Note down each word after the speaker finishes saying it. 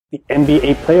The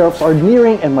NBA playoffs are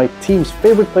nearing and my team's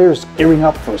favorite player is gearing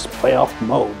up for his playoff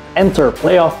mode. Enter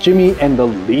Playoff Jimmy and the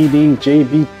Ning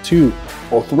JB 2,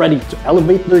 both ready to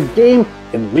elevate their game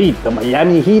and lead the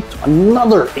Miami Heat to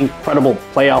another incredible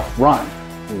playoff run.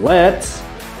 Let's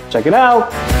check it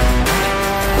out!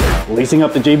 Lacing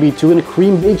up the JB2 in a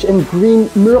cream beige and green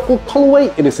miracle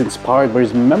colorway, it is inspired by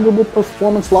his memorable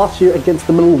performance last year against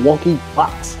the Milwaukee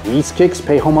Bucks. These kicks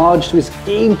pay homage to his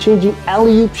game-changing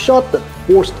alley-oop shot that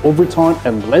forced overtime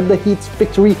and led the Heat's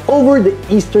victory over the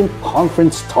Eastern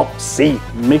Conference top seed.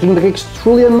 Making the kicks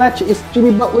truly unmatched is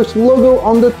Jimmy Butler's logo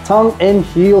on the tongue and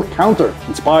heel counter.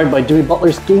 Inspired by Jimmy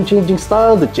Butler's game-changing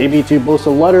style, the JB2 boasts a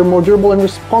lighter, more durable and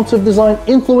responsive design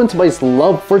influenced by his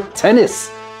love for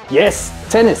tennis. Yes,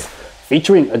 tennis!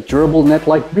 Featuring a durable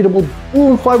net-like breathable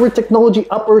boom fiber technology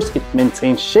uppers, it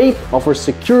maintains shape, offers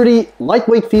security,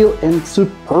 lightweight feel, and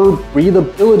superb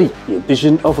breathability. The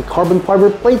addition of a carbon fiber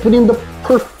plate within the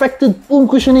perfected boom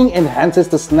cushioning enhances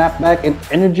the snapback and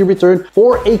energy return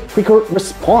for a quicker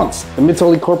response. The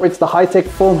midsole incorporates the high-tech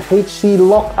foam HC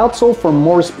lock outsole for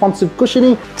more responsive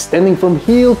cushioning, extending from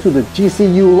heel to the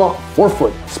GCU lock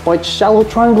forefoot. Despite shallow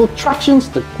triangle tractions,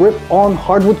 the grip on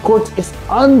hardwood courts is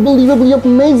unbelievably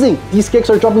amazing. These kicks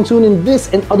are dropping soon in this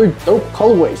and other dope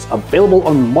colorways, available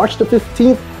on March the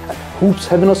 15th at Hoops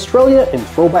Heaven Australia and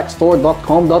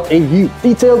throwbackstore.com.au.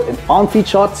 Detailed and on-feet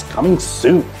shots coming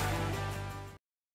soon.